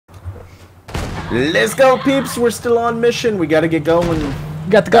Let's go, peeps. We're still on mission. We gotta get going.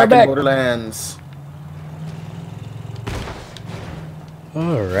 Got the guy back. In Borderlands.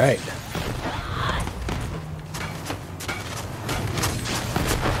 All right.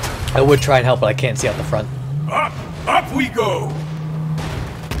 I would try and help, but I can't see out the front. Up we go.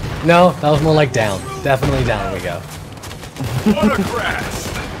 No, that was more like down. Definitely down we go. What a crash!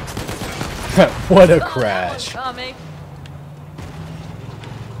 What a crash.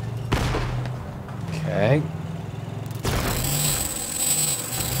 Okay.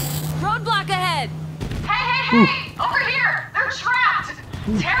 Roadblock ahead. Hey! Over here! They're trapped!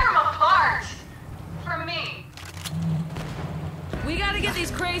 Tear them apart! From me. We gotta get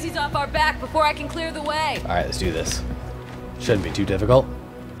these crazies off our back before I can clear the way. Alright, let's do this. Shouldn't be too difficult.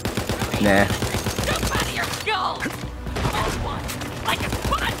 Nah. Jump out of your skull! Almost one, like a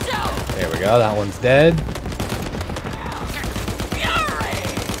poncho! There we go, that one's dead. Fury!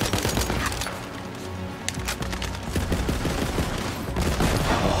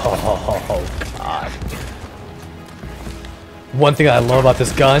 Oh, God. One thing I love about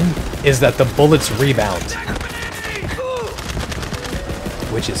this gun is that the bullets rebound.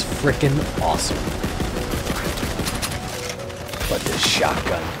 Which is freaking awesome. But this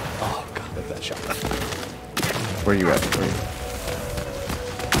shotgun. Oh, God, look at that shotgun. Where you at? Where you?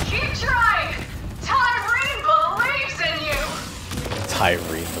 Keep trying! Tyrene believes in you!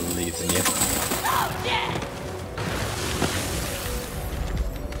 Tyrene believes in you. Oh, yeah!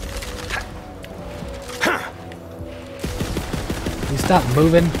 You stop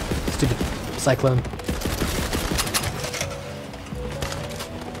moving, stupid cyclone.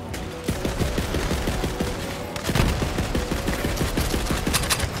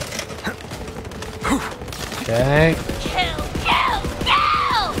 Okay. Kill! Kill!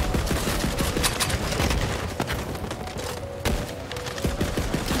 Kill!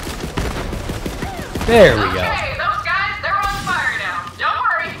 There we go. Okay, those guys, they're on fire now. Don't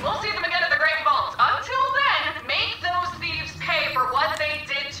worry, we'll see them again at the Great Vault. Until then, make those thieves pay for what they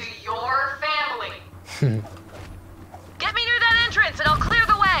did to your family. Get me near that entrance and I'll clear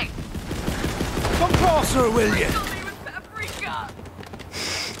the way. Come closer, will you?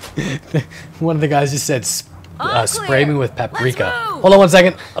 One of the guys just said, All spray clear. me with paprika. Let's move. Hold on one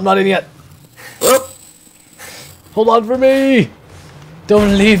second. I'm not in yet. Whoop. Hold on for me.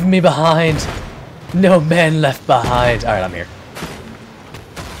 Don't leave me behind. No man left behind. All right, I'm here.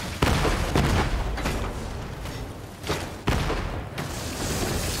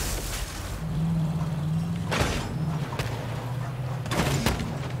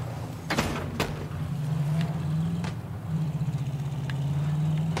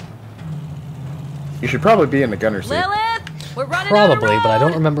 You should probably be in the gunner seat. Lilith, we're running out of Probably, but I don't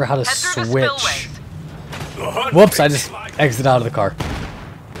road. remember how to Head through the switch. spillways. Whoops, I just exited out of the car.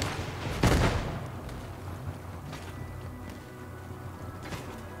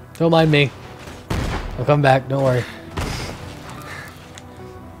 Don't mind me. I'll come back, don't worry.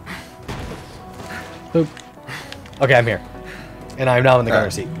 Boop. Okay, I'm here. And I'm now in the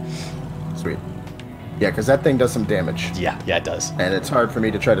gunner seat. Sweet. Yeah, because that thing does some damage. Yeah, it does. And it's hard for me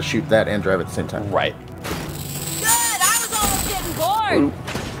to try to shoot that and drive at the same time. Right. Good, I was almost getting bored.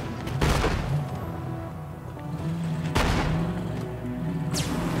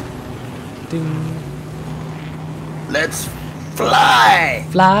 Ding. Let's fly!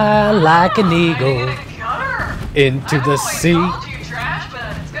 Fly like an eagle Gunner! into the sea. Called you trash,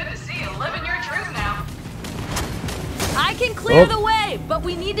 but it's good to see you living your truth now. I can clear Oh. the way, but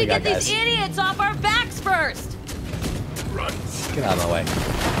we need to We got get these guys. idiots off our backs first. Get out of my way.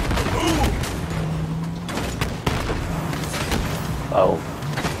 Oh.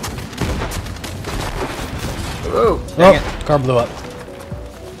 Oh, dang it. Car blew up.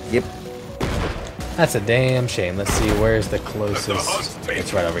 Yep. That's a damn shame. Let's see, where's the closest?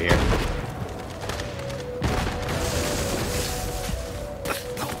 It's right over here.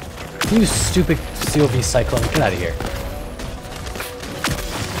 You stupid COV cyclone, get out of here.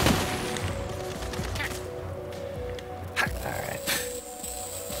 Alright.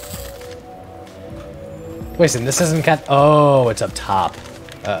 Wait a second, this isn't cat. Oh, it's up top.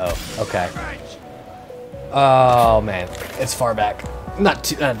 Uh-oh. Okay. Oh man, it's far back. Not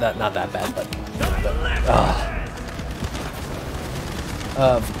too, not that bad, but.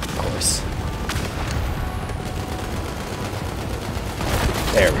 Of course.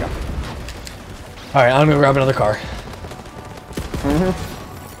 There we go. All right, I'm gonna grab another car.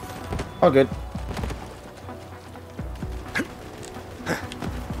 All good.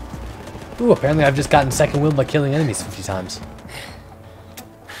 Ooh, apparently I've just gotten second wheel by killing enemies 50 times.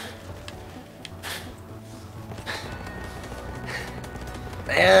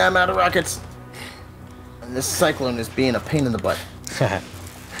 And I'm out of rockets. This cyclone is being a pain in the butt.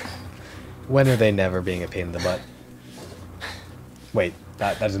 When are they never being a pain in the butt? Wait,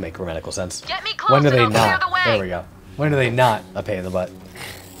 that doesn't make grammatical sense. Get me close When are and they I'll clear not? the way. There we go. When are they not a pain in the butt?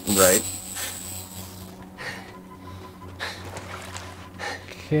 Right.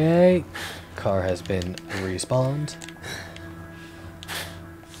 Okay. Car has been respawned.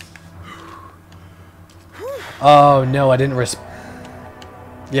 Oh no, I didn't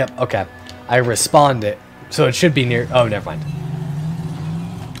Yep, okay. I respawned it. So it should be near. Oh, never mind.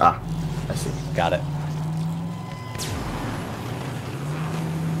 Ah, I see. Got it.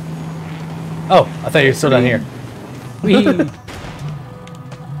 Oh, I thought you were still down here. Whee!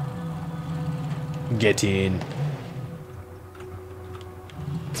 Get in.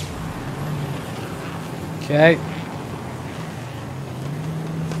 Okay.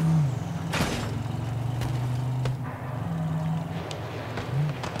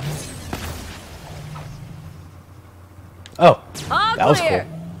 Oh, All that was clear.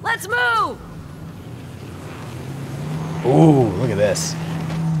 cool. Let's move. Ooh, look at this.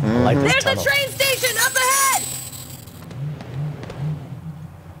 I like this There's tunnel. the train station up ahead.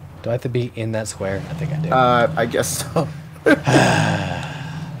 Do I have to be in that square? I think I do. I guess so.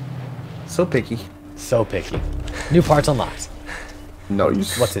 So picky. So picky. New parts unlocked. No, you.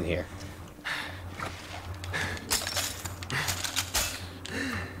 What's in here?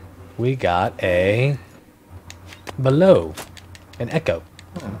 We got a below, an echo.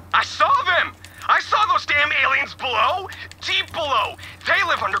 I saw them! I saw those damn aliens below! Deep below! They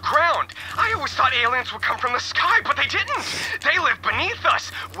live underground! I always thought aliens would come from the sky, but they didn't! They live beneath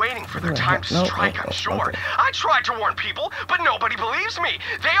us, waiting for their time to strike, I'm sure. okay. I tried to warn people, but nobody believes me.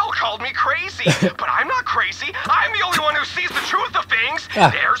 They all called me crazy. But I'm not crazy. I'm the only one who sees the truth of things.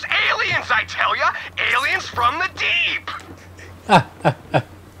 Ah. There's aliens, I tell ya! Aliens from the deep!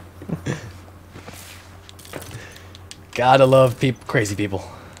 Gotta love crazy people.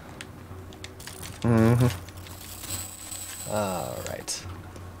 Mm-hmm. All right.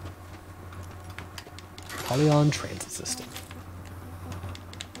 Polygon transit system.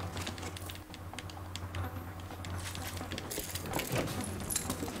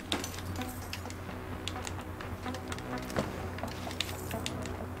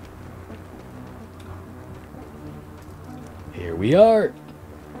 Here we are.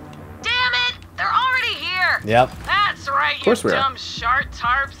 Damn it! They're already here! Yep. That's right, you course we are. dumb shart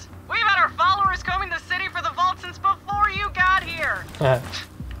tarps. We've had our followers combing the city for the vault since before you got here.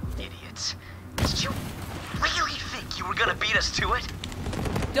 Idiots. Did you really think you were gonna beat us to it?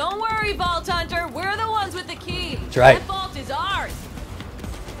 Don't worry, Vault Hunter. We're the ones with the key. That's right. That vault is ours.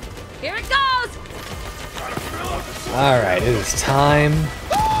 Here it goes. All right, it is time.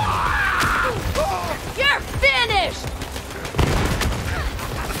 You're finished.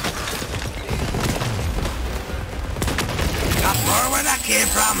 Where that came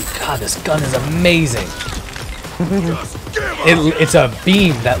from? God, this gun is amazing. It's a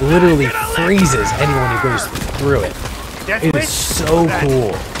beam that literally freezes anyone who goes through it. It is so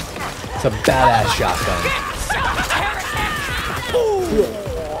cool. It's a badass shotgun.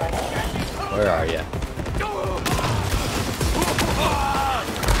 Where are you?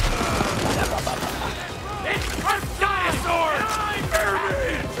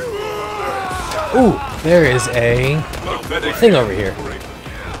 Ooh, there is a thing over here.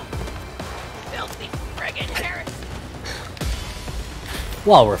 Filthy friggin' carrot.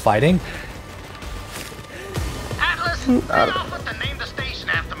 While we're fighting. Atlas, they offered to name the station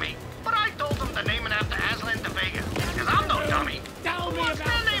after me, but I told them to name it after Aslan de Vega, because I'm no dummy. Once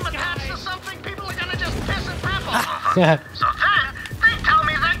their name attached to something, people are gonna just piss and crap off of them. So then, they tell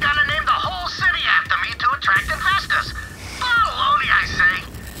me they're gonna name the whole city after me to attract investors. Baloney, I say.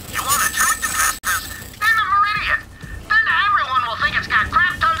 You want to attract investors? Name it Meridian. Then everyone will think it's got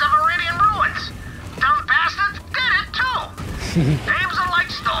crap tons of Meridian ruins. Dumb bastards get it too. Names are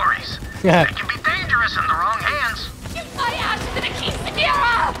like stories. They can be dangerous in the wrong hands. I asked you to keep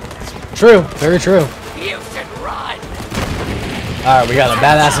Sierra. True, very true. You should run. Alright, we got a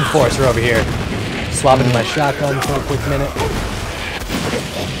badass enforcer over here. Swapping to my shotgun for a quick minute.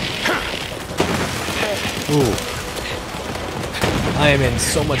 Ooh. I am in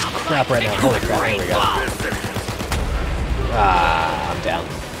so much crap right now. Holy crap, here we go. Ah, I'm down.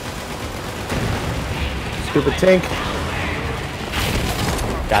 Stupid tank.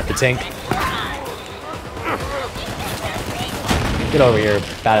 Got the tank. Get over here,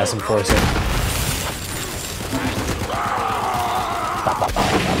 badass enforcer.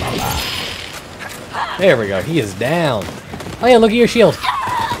 There we go, he is down. Oh yeah, look at your shield.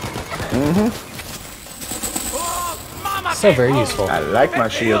 So very useful. I like my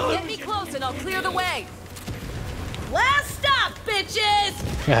shield. Get me close and I'll clear the way.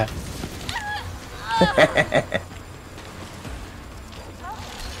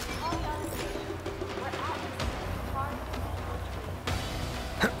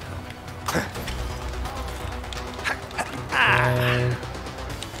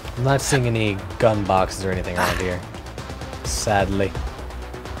 I'm not seeing any gun boxes or anything around here, sadly.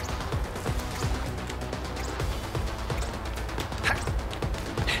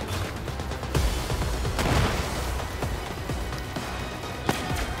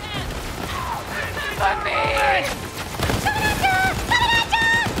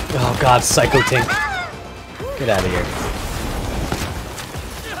 Oh god, Psycho Tink. Get out of here.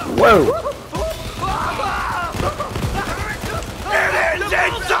 Whoa!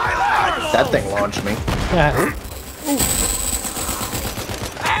 That thing launched me.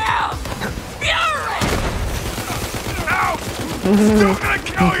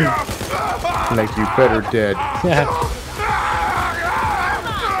 Make you better dead. There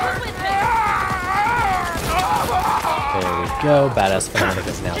we go. Badass Fanatic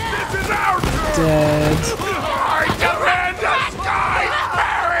is now dead.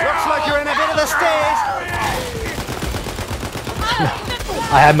 Looks like you're in a bit of a state.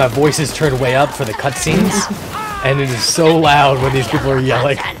 I had my voices turned way up for the cutscenes, and it is so loud when these people are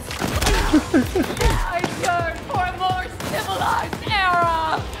yelling. I yearn for a more civilized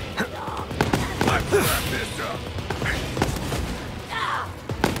era.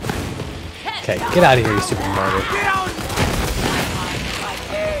 Okay, get out of here, you stupid martyr.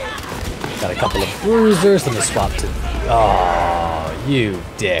 Got a couple of bruisers, let me swap to... Oh, you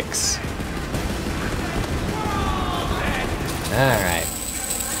dicks. Alright.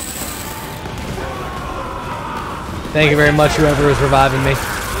 Thank you very much, whoever is reviving me.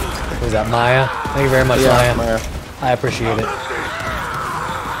 Was that Maya? Thank you very much, Yeah, Maya. I appreciate it.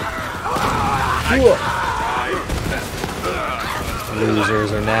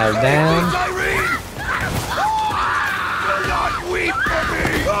 Losers are now down.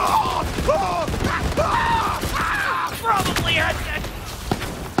 Probably had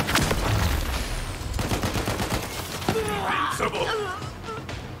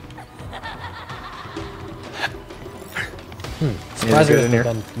Surprised good there in wasn't here?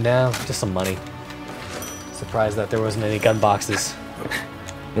 gun. No, just some money. Surprised that there wasn't any gun boxes.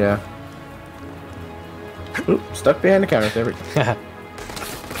 Yeah. Oop, stuck behind the counter. There we go.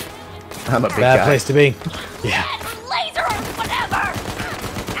 I'm a big Bad guy. place to be. Yeah. Laser or whatever.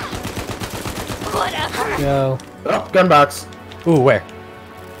 Whatever. Go. Oh, gun box. Ooh, where?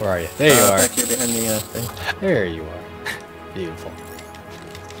 Where are you? There you are. Back here behind the thing. There you are. Beautiful.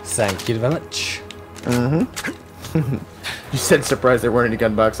 Thank you very much. Mm-hmm. You said surprised there weren't any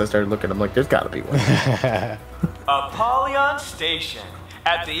gun boxes. I started looking. I'm like, there's got to be one. Apollyon Station,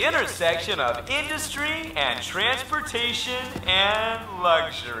 at the intersection of industry and transportation and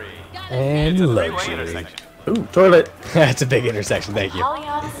luxury. And It's a three-way luxury. intersection. Ooh, toilet. That's a big intersection, thank you.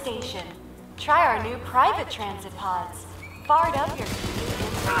 Apollyon Station. Try our new private transit pods. Fired up your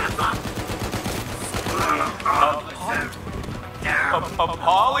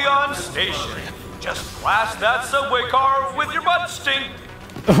Apollyon Station. Just blast that subway car with your butt stink.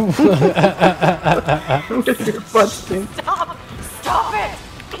 Your butt stink. Stop it!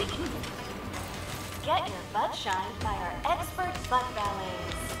 Get your butt shined by our expert butt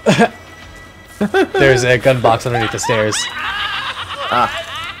ballets. There's a gun box underneath the stairs.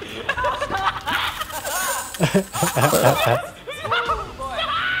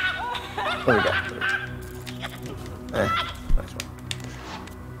 What do we got? Nice one.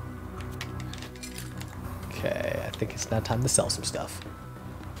 Okay, I think it's now time to sell some stuff.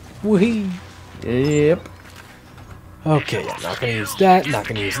 Whee! Yep. Okay, yeah, not gonna use that, not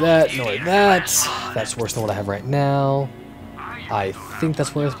gonna use that, nor that. That's worse than what I have right now. I think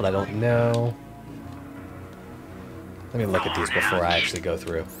that's worse, but I don't know. Let me look at these before I actually go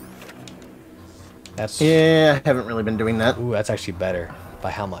through. That's... Yeah, I haven't really been doing that. Ooh, that's actually better.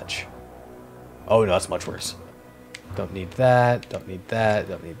 By how much? Oh, no, that's much worse. Don't need that, don't need that,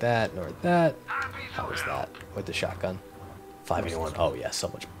 don't need that, nor that. How was that with the shotgun? 581. Oh, yeah, so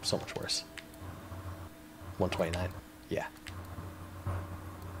much worse. 129. Yeah.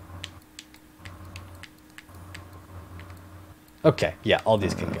 Okay, yeah, all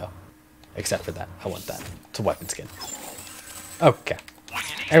these can go. Except for that. I want that. It's a weapon skin. Okay.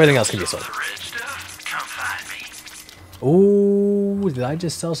 Everything else can be sold. Ooh, did I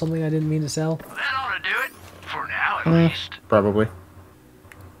just sell something I didn't mean to sell? That ought to do it. For now, at least. Probably.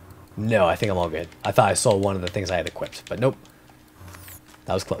 No, I think I'm all good. I thought I sold one of the things I had equipped, but nope.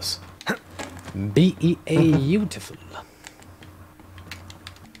 That was close. Beautiful.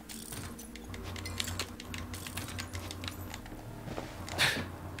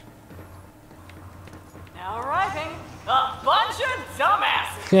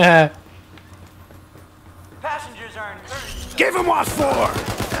 Yeah. Passengers are encouraged. Give him what for!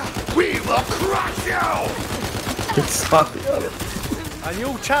 We will crush you! It's not the other. A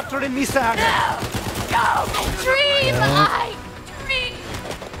new chapter in me saga. Go! Dream! I dream!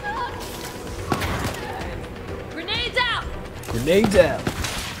 Grenades out! Grenades out.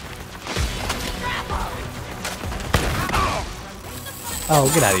 Oh,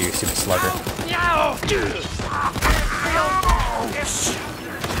 get out of here, you stupid slugger.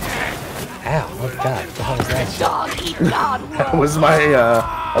 Ow, oh god, what the hell is that shit? That was my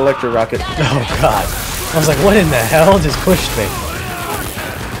electro rocket. Oh god. I was like, what in the hell just pushed me?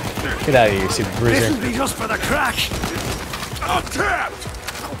 Get out of here, you stupid bruiser. This'll be just for the crack. Untapped!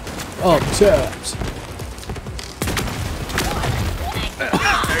 Oh, taps.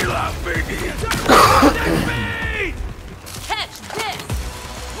 Catch this!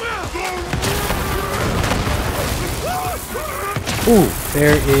 Ooh,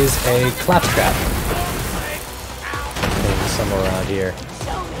 there is a claptrap. Maybe somewhere around here.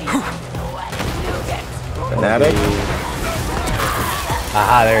 Fanatic?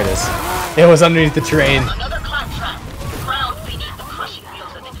 Aha, there it is. It was underneath the train. Another claptrap. Ground beneath the crushing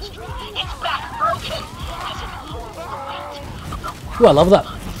wheels of industry. It's back broken. As if holding the weight. Ooh, I leveled up.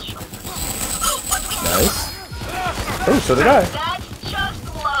 Nice. Oh, so did I. That's just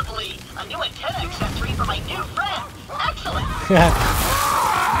lovely. A new antenna accessory for my new friend. Excellent.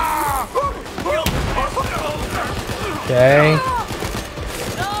 Okay.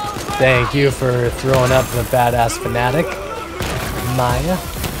 Thank you for throwing up the badass fanatic, Maya.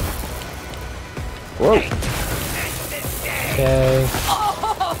 Whoa. Okay.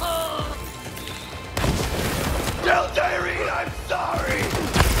 Tell Tyrene I'm sorry!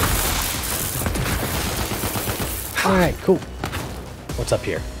 Alright, cool. What's up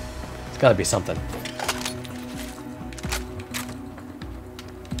here? It's gotta be something.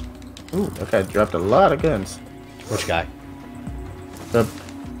 Ooh, that guy dropped a lot of guns. Which guy? The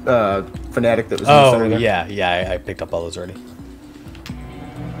fanatic that was in the Oh, center there. yeah, I picked up all those already.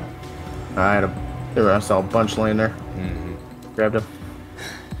 I saw a bunch laying there. Grabbed him.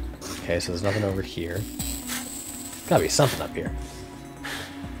 Okay, so there's nothing over here. Gotta be something up here.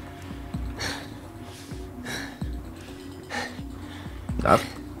 Nothing.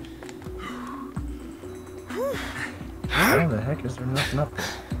 How the heck is there nothing up there?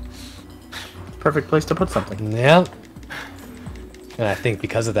 Perfect place to put something. Yeah. And I think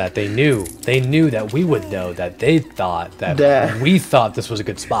because of that, they knew that we would know that they thought that we thought this was a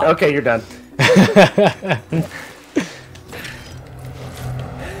good spot. Okay, you're done.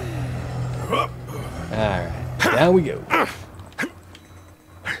 Alright, down we go. Can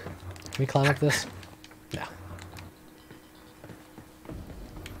we climb up this? No.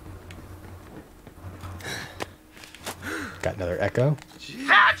 Got another echo.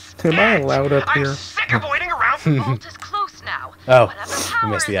 That's Am I it! allowed up I'm here? sick of waiting around. The vault is close now. Oh, Whatever we power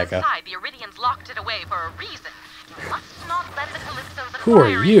missed the is echo. inside, the Iridians locked it away for a reason. You must not let the Calypsos Who are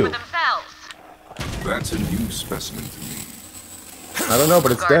acquire it you? for themselves. That's a new specimen to me. I don't know,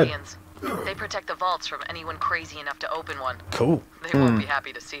 but it's dead. Guardians. They protect the vaults from anyone crazy enough to open one. Cool. They won't be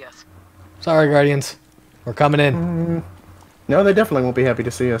happy to see us. Sorry, Guardians. We're coming in. No, they definitely won't be happy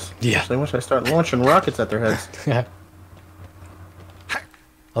to see us. Yeah. Especially once I start launching rockets at their heads.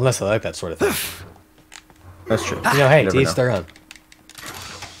 Unless I like that sort of thing. That's true. You know, hey, Never to each know. their own.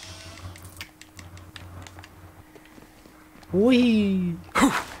 Whee!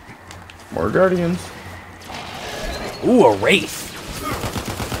 More guardians. Ooh, a wraith.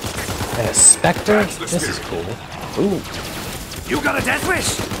 And a specter. This is cool. Ooh. You got a death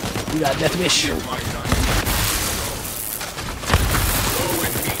wish? You got death wish.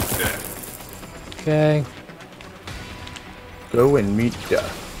 Okay. Go and meet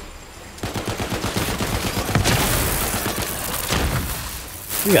death.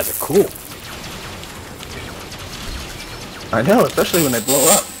 You guys are cool. I know, especially when they blow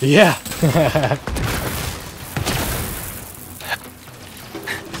up. Yeah.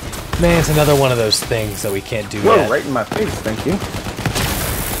 Man, it's another one of those things that we can't do Whoa, yet. right in my face, thank you.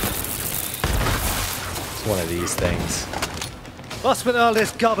 It's one of these things. What's with all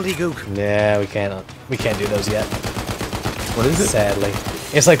this gobbledygook? Yeah, we can't do those yet. What is it? Sadly,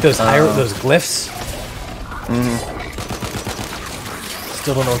 it's like those those glyphs.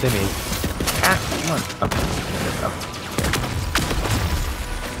 Still don't know what they mean. Ah, come on. Up.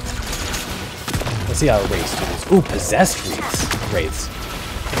 Let's see how wraiths do this. Ooh, possessed wraiths.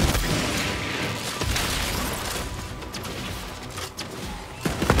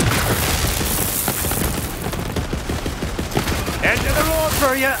 End of the road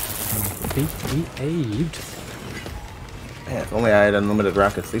for you. Be behaved. Yeah, if only I had unlimited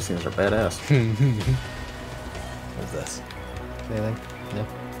rockets. These things are badass. What's this? Anything? No.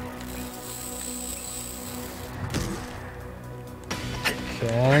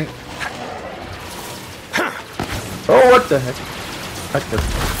 Okay. Oh, what the heck? Heck, that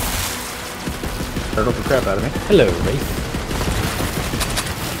startled the crap out of me. Hello, Wraith.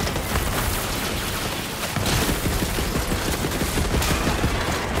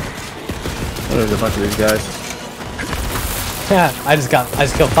 Oh, there's a bunch of these guys. I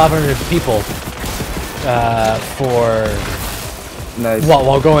just killed 500 people for Nice.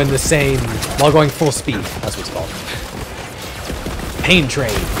 while going full speed. That's what it's called. Pain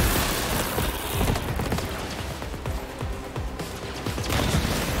train.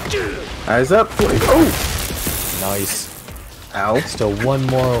 Eyes up. Oh! Nice. Ow. Still one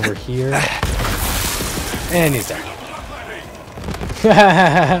more over here. And he's dead.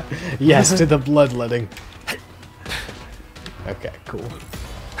 Yes, to the bloodletting. Okay, cool.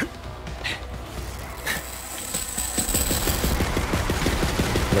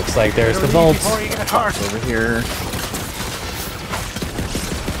 Looks like there's the vaults. Over here.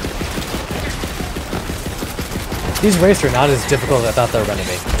 These raids are not as difficult as I thought they were going to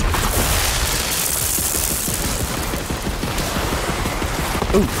be.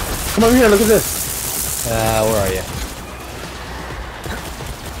 Ooh, come over here, look at this. Where are you?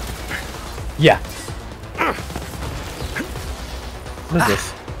 Yeah. What is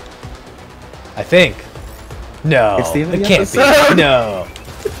this? I think. No, It's the end of it the can't episode. be. No.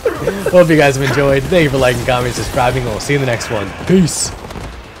 Hope you guys have enjoyed. Thank you for liking, commenting, subscribing, and we'll see you in the next one. Peace.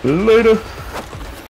 Later.